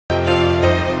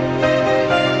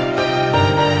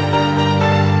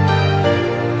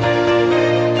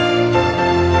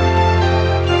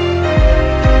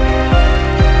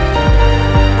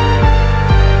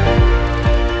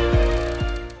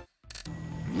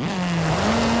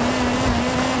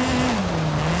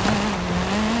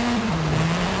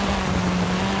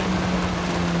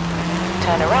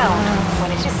Turn around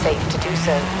when it is safe to do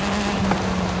so.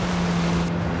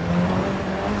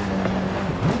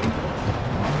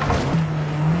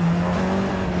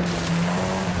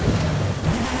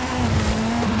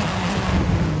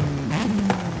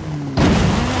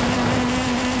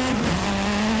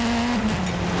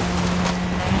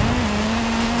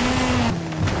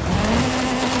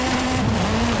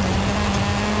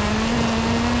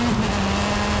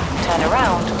 Turn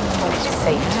around when it is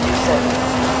safe to do so.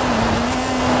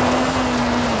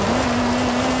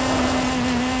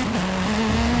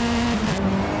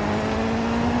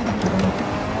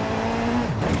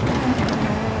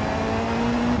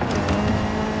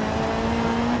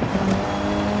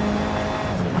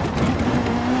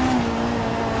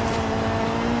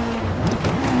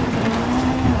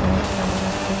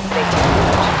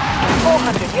 In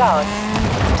 400 yards,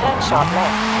 turn sharp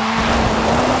left.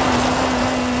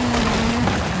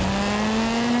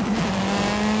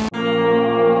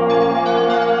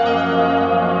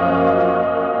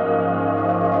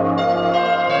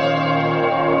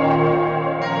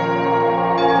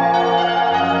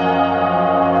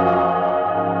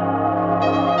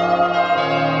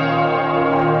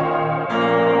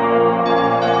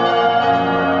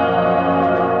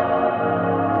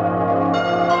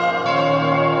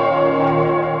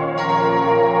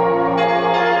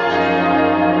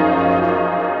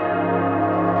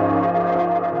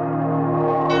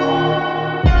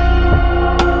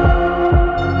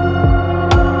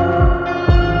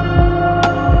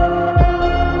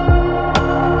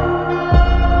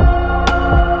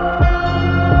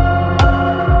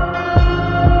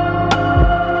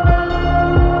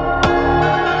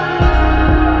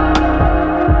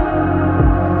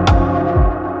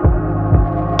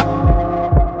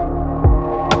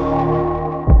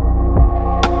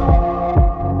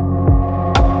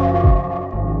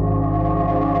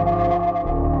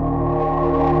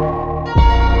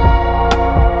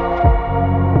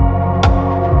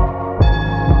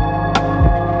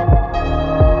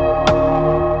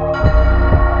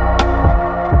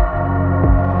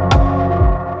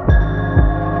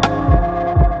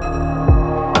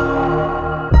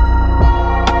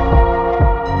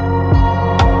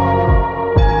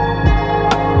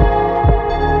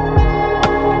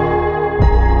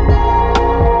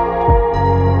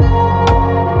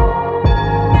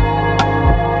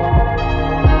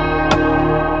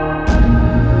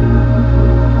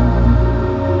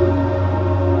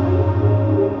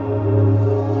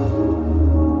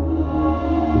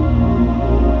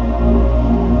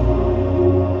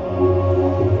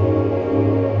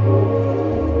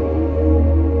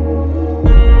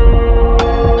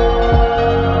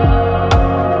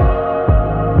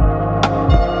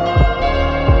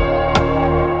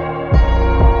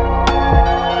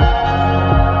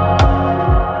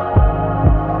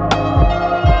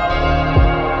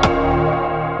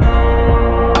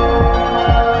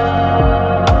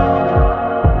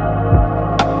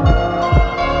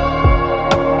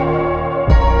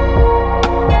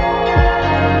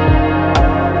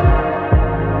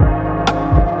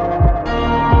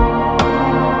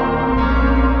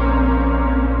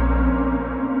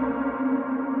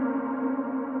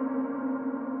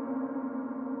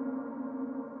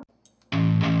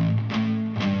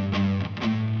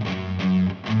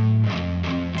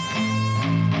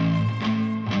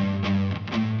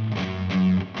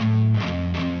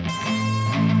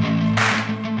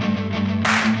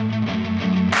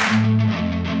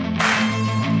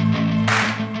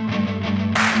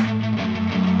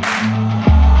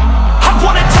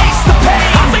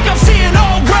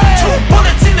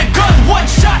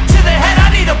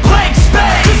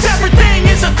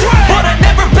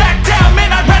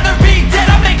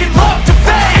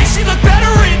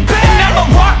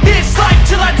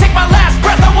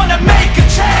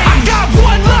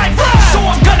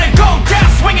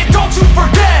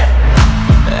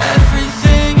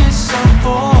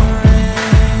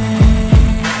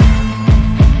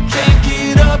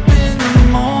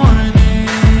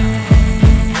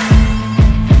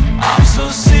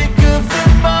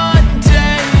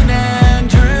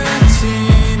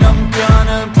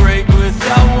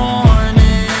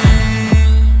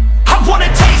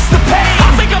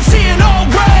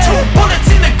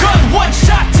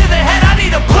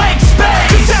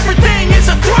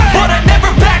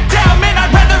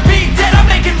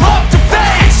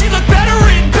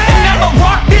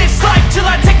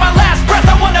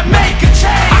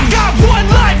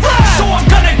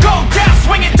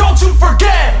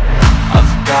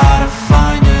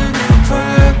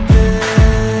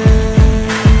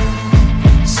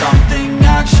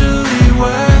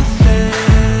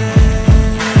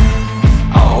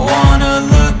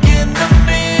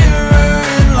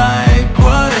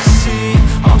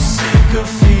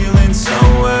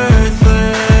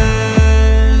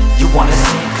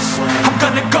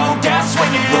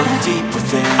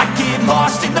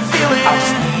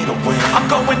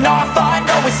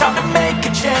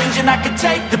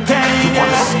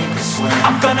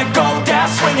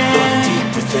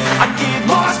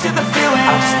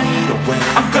 need to win.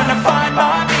 I'm gonna find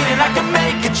my meaning, I can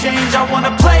make a change. I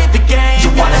wanna play the game.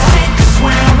 You wanna sink or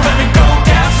swim? I'm gonna go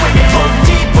down swinging. Look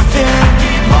deep within, I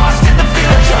get lost in the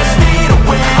field. I just need a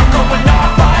win. I'm going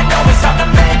off, I know it's time to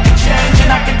make a change,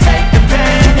 and I can take the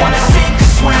pain. You wanna sink or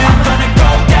swim? I'm gonna go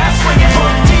down swinging.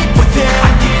 Look deep within,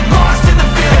 I get lost in the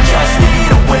field. I just need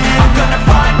a win. I'm gonna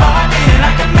find my meaning,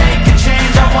 I can make a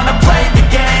change. I wanna play the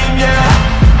game, yeah.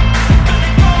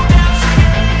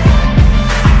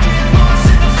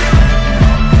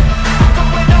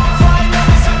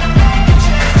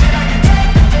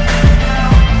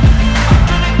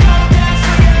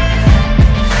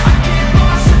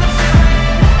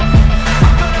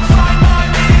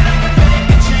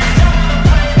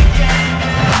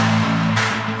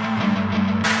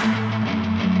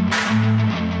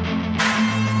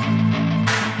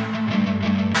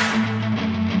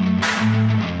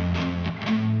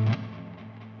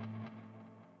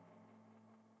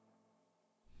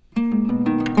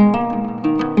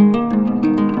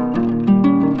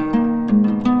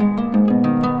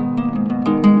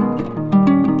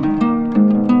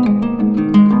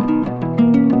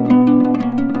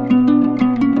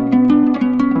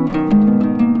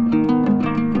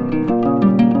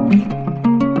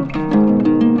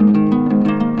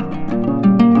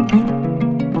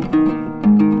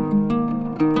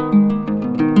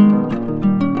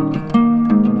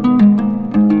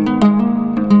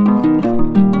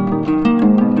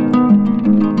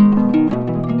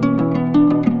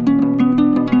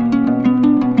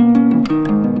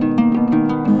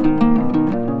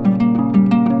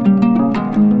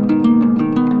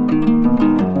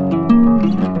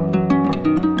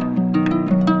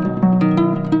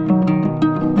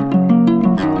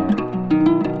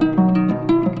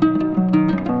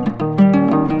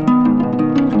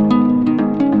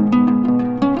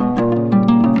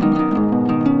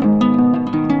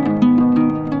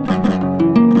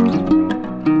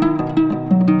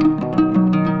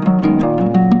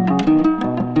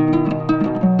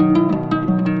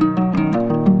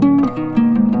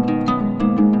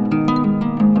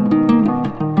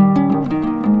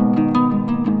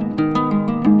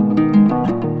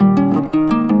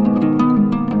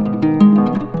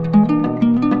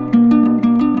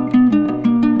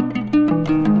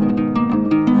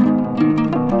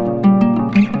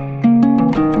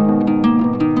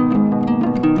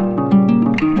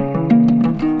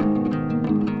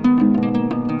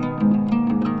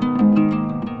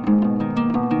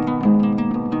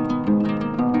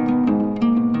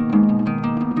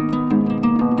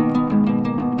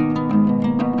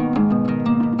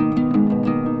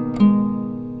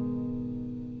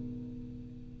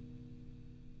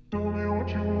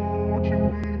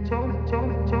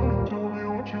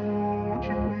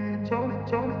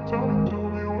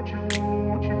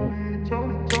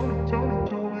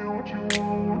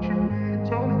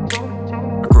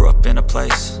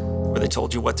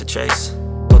 Told you what to chase,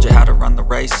 told you how to run the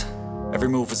race. Every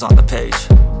move was on the page,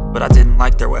 but I didn't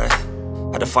like their way.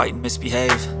 Had to fight and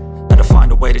misbehave, had to find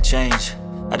a way to change,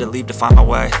 had to leave to find my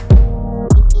way.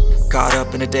 Caught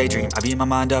up in a daydream, I beat my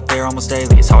mind up there almost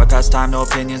daily. It's how I pass time, no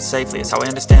opinions safely. It's how I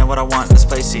understand what I want in this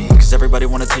place, see. Cause everybody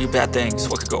wanna tell you bad things,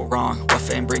 what could go wrong, what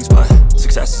fame brings. But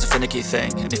success is a finicky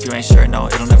thing, and if you ain't sure, no,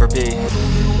 it'll never be.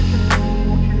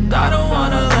 I don't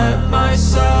wanna let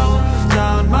myself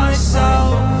down,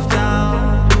 myself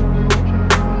down.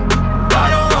 I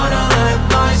don't wanna let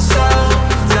myself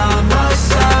down,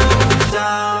 myself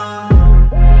down.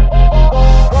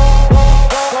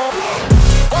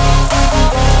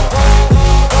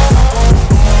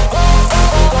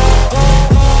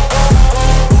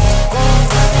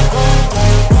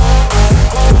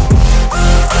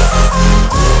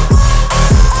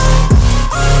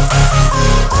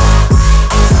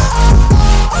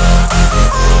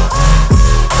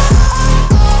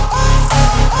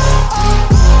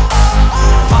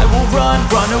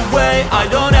 I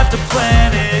don't have to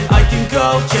plan it, I can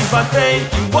go change my fate.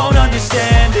 You won't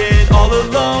understand it, all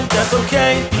alone, that's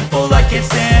okay. People I can't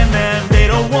stand them, they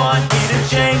don't want me to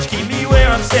change. Keep me where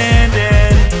I'm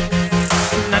standing,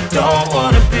 and I don't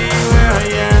wanna be where I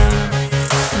am.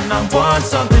 And I want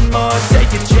something more,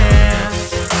 take a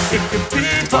chance. It could be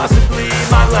possibly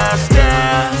my last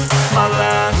dance, my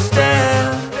last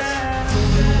dance.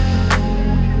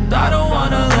 I don't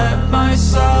wanna let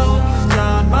myself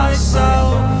down,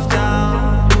 myself down.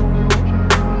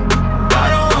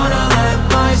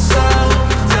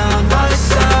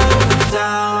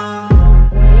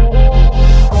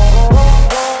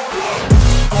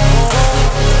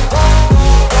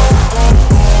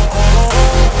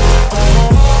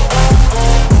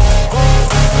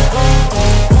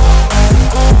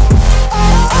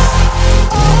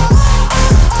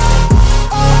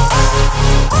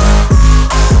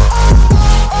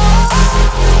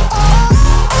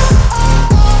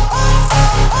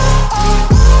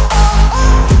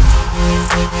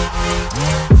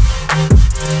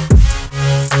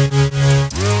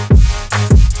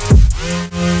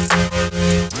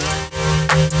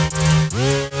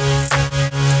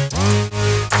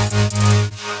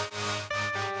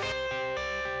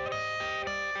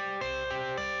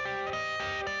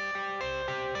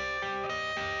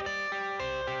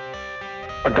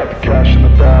 I got the cash in the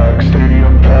bag,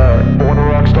 stadium packed. Born a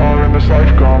rock star in this life,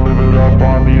 gon' live it up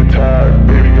on the attack.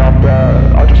 Baby, I'm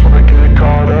bad, I just wanna get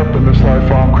caught up in this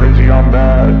life. I'm crazy, I'm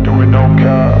mad, doing no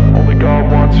cap. Only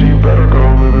God wants, so you better go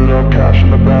live it up. Cash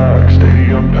in the bag,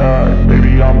 stadium packed.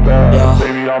 Baby, I'm bad, yeah.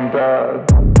 Baby, I'm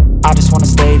bad. I just wanna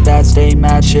stay bad, stay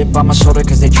mad. Chip on my shoulder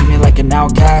cause they treat me like an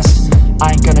outcast.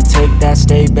 I ain't gonna take that,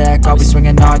 stay back. I'll be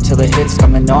swinging hard till the hits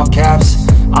come in all caps.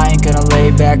 I ain't gonna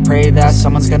lay back, pray that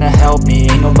someone's gonna help me.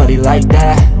 Ain't nobody like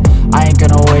that. I ain't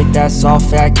gonna wait, that's all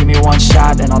fact. Give me one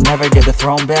shot and I'll never get the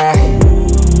throne back.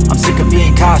 I'm sick of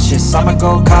being cautious, I'ma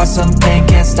go cause some pain,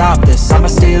 can't stop this. I'ma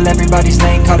steal everybody's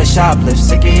lane, call it shoplift.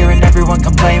 Sick of hearing everyone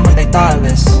complain when they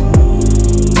thoughtless.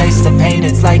 Taste the pain,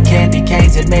 it's like candy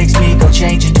canes. It makes me go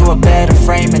change into a better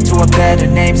frame, into a better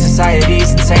name.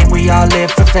 Society's insane, we all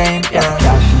live for fame, yeah.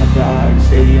 Cash in the bag,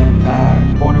 stadium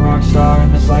packed. Born a rock star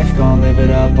in this life, gon' live it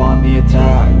up on the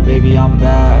attack. Baby, I'm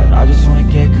bad, I just wanna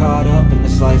get caught up in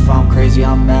this life. I'm crazy,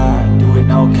 I'm mad, do it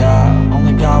no cap.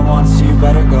 Only God wants, so you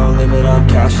better go live it up.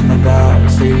 Cash in the bag,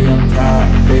 stadium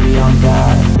packed. Baby, I'm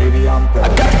bad, baby, I'm bad. I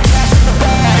got the cash in the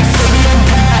bag, stadium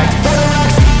packed. Born a rock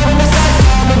star in this life,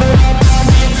 gon' live it up.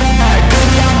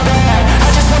 Baby, I'm bad, I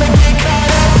just wanna get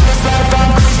caught up in this life.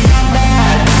 I'm crazy, I'm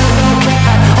mad, do it no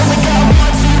cap. Only God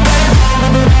wants, so you better go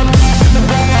live it up. Cash in the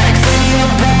bag,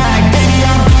 stadium packed. Baby,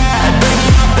 I'm bad, baby,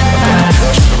 I'm bad.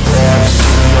 Cash in the bag,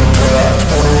 stadium packed.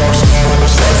 Born a rock star in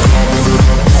this life, gon' live it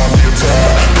up on the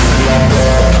attack. Baby, I'm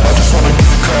bad, I just wanna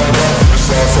get caught up in this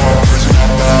life. I'm crazy,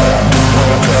 I'm mad, do it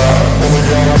no cap. Only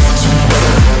God wants, so you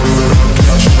better go live it up.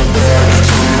 Cash in the bag,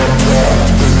 stadium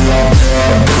packed. Baby, I'm bad, baby, I'm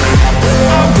bad.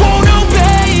 I won't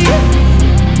obey.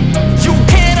 You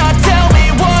cannot tell me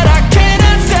what I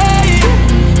cannot say.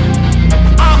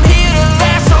 I'm here to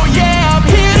last, so yeah, I'm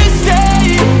here to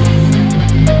stay.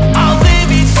 I'll live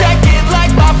each second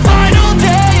like my final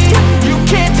day. You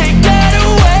can't take that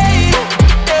away,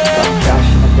 yeah. Cash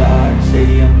in the bag,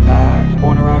 stadium packed.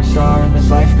 Born a rock star in this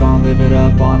life, gon' live it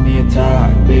up on the attack.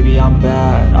 Baby, I'm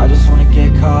bad, I just wanna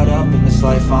get caught up in this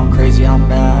life. I'm crazy, I'm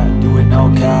mad, do it no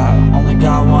cap. Only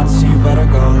God wants, so you better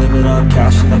go live it up.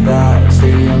 Cash in the bag,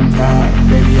 stadium packed.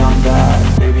 Baby, I'm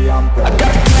bad, baby, I'm bad. I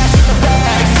got the cash in the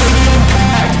bag, stadium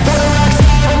packed. Born a rock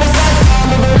star in this life, gon'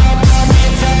 live it up on the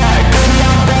attack. Baby,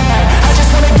 I'm bad, I just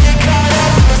wanna get caught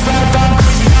up in this life. I'm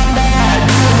crazy, I'm mad,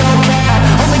 do it no cap.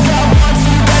 Only God wants, so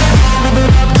you better go live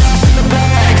it up. Cash in the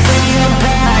bag, stadium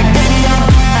packed. Baby, I'm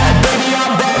bad, baby,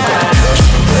 I'm bad. I got the cash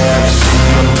in the bag,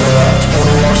 stadium packed. Born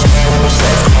a rock star in this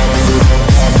life, gon' live it up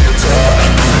on the attack.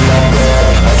 Baby, I'm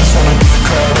bad, I just wanna get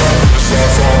caught up in this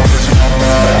life. I'm crazy, I'm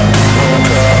mad, do it no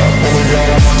cap. Only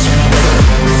God wants, so you better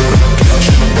go live it up. Cash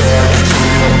in the bag,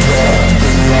 stadium packed.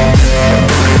 Baby, I'm bad,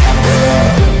 baby, I'm bad.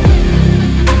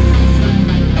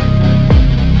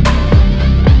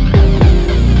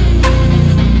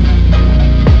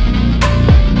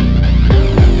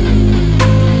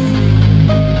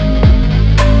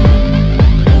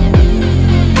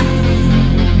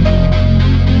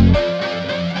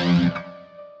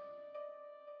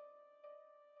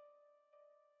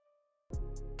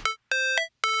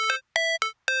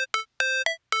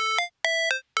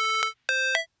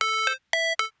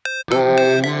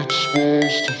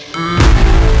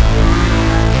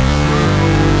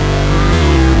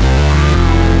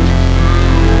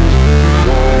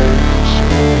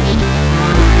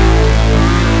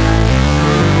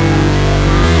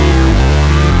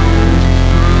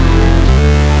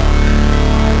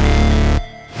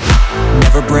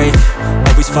 Never break,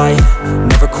 always fight,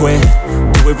 never quit,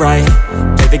 do it right,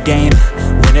 play the game,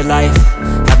 win it life,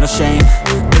 have no shame,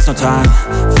 there's no time,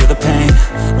 feel the pain,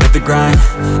 live the grind,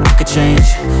 I could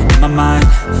change, in my mind,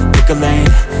 pick a lane,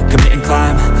 commit and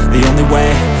climb, the only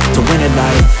way to win it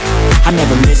life. I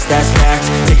never miss, that's fact,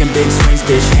 taking big swings,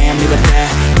 bitch, hand me the bat,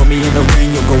 put me in the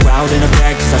ring, you'll go out in a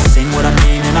bag, cause I sing what I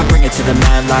mean and I bring it to the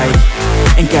mad light.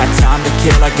 Ain't got time to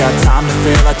kill, I got time to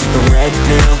feel, I took the red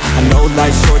pill, I know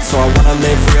life's short so I wanna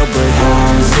live real, but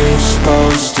how's it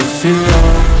supposed to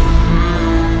feel?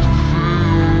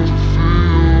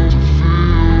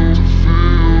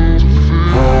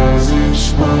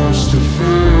 Supposed to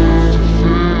feel.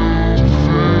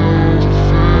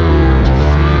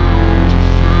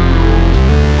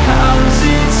 How's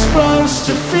it supposed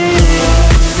to feel?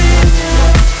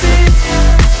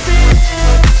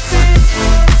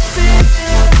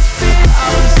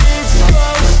 How's it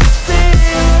supposed to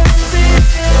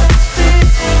feel?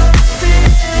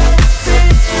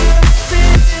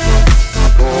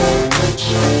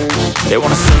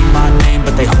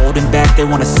 They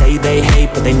wanna say they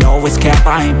hate, but they know it's cap.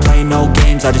 I ain't play no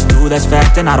games, I just do that's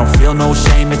fact. And I don't feel no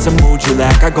shame, it's a mood you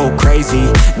lack. I go crazy,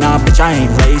 nah bitch I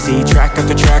ain't lazy. Track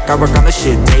after track, I work on the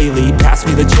shit daily. Pass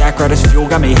me the jack, right as fuel,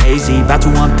 got me hazy. About to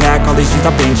unpack all these shit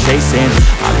I've been chasing.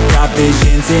 I've got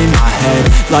visions in my head,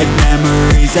 like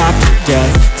memories after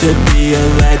death. To be a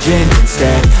legend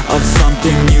instead of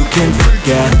something you can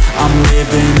forget. I'm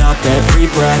living up every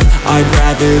breath, I'd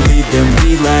rather lead than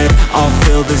be led. I'll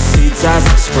fill the seats as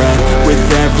I spread, with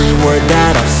every word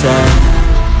that I've said.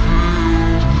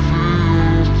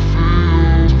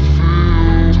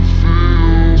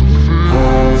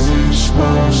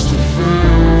 Supposed to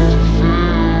feel.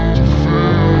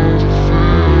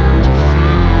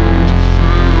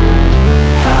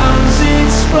 How's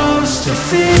it supposed to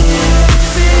feel?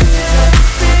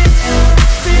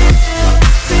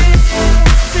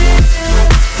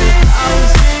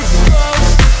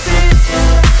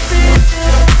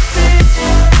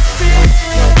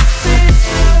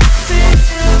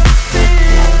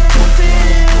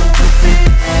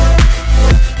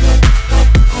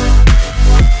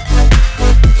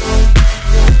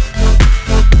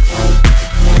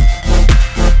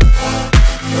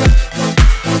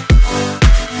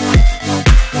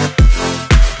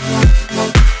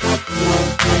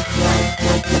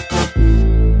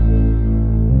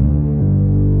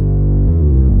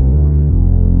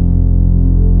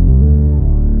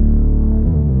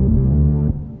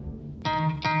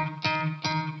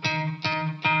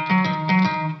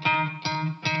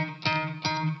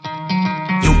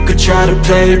 Try to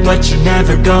play, but you're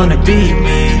never gonna beat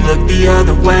me. Look the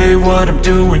other way, what I'm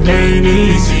doing ain't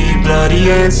easy. Bloody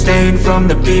hands stained from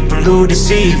the people who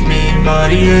deceive me.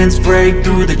 Muddy hands break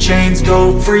through the chains,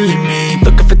 go free me.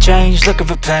 Looking for change, looking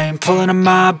for pain. Pulling a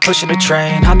mob, pushing a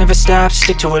train. I'll never stop,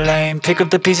 stick to a lane. Pick up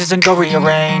the pieces and go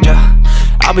rearrange.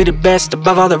 I'll be the best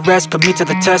above all the rest, put me to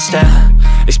the test and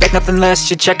expect nothing less,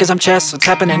 you check as I'm chess, what's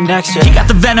happening next, yeah. He got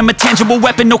the venom, a tangible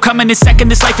weapon, no coming in second.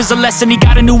 This life is a lesson, he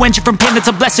got a new engine from pain, that's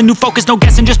a blessing. New focus, no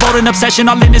guessing, just bold and obsession,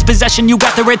 all in his possession. You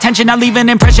got their attention, I'll leave an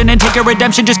impression and take your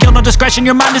redemption. Just kill, no discretion,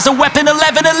 your mind is a weapon.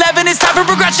 11-11, it's time for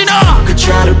progression, You could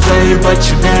try to play, but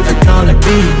you're never gonna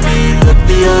beat me. Look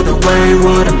the other way,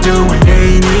 what I'm doing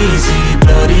ain't easy.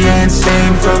 Bloody hands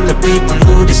stained from the people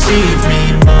who deceive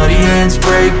me. Muddy hands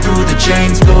break through the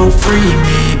chains, go free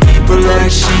me. People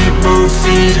like sheep move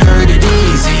feet, hurt it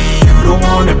easy. You don't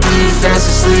wanna be fast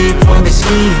asleep when they're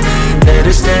scheming.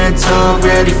 Better stand tall,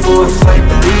 ready for a fight,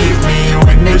 believe me.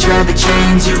 When they try the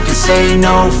chains, you can say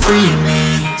no, free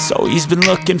me. So he's been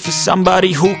looking for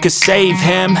somebody who could save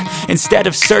him, instead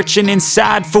of searching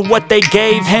inside for what they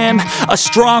gave him. A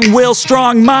strong will,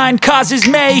 strong mind causes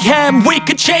mayhem. We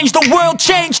could change the world,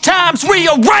 change times,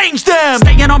 rearrange them.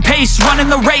 Staying on pace, running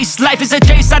the race. Life is a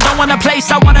chase, I don't want a place,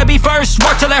 I wanna be first.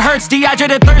 Work till it hurts,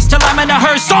 dehydrated thirst till I'm in a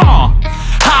hearse.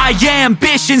 High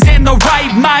ambitions and the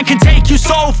right mind can take you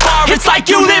so far. It's like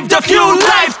you lived a few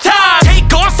lifetimes.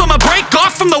 Take off from a break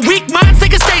off from the weak minds, they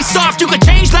can stay soft. You can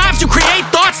change lives, you create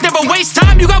thoughts, never waste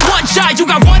time. You got one shot, you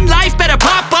got one life, better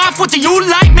pop off. What do you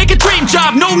like? Make a dream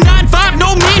job. No 9-5,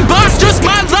 no mean boss, just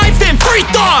my life and free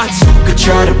thoughts. You could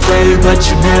try to play, but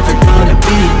you're never gonna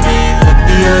beat me. Look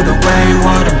the other way,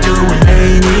 what I'm doing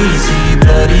ain't easy.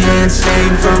 Bloody hands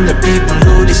stained from the people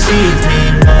who deceive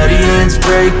me. Muddy hands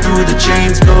break through the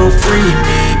chains, go free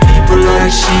me. People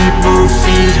like sheep move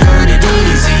feet, hurt it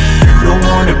easy. You don't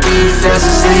wanna be fast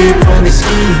asleep when they're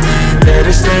scheming.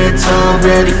 Better stand tall,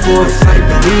 ready for a fight,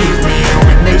 believe me.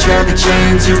 When they try the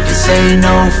chains, you can say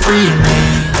no, free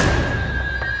me.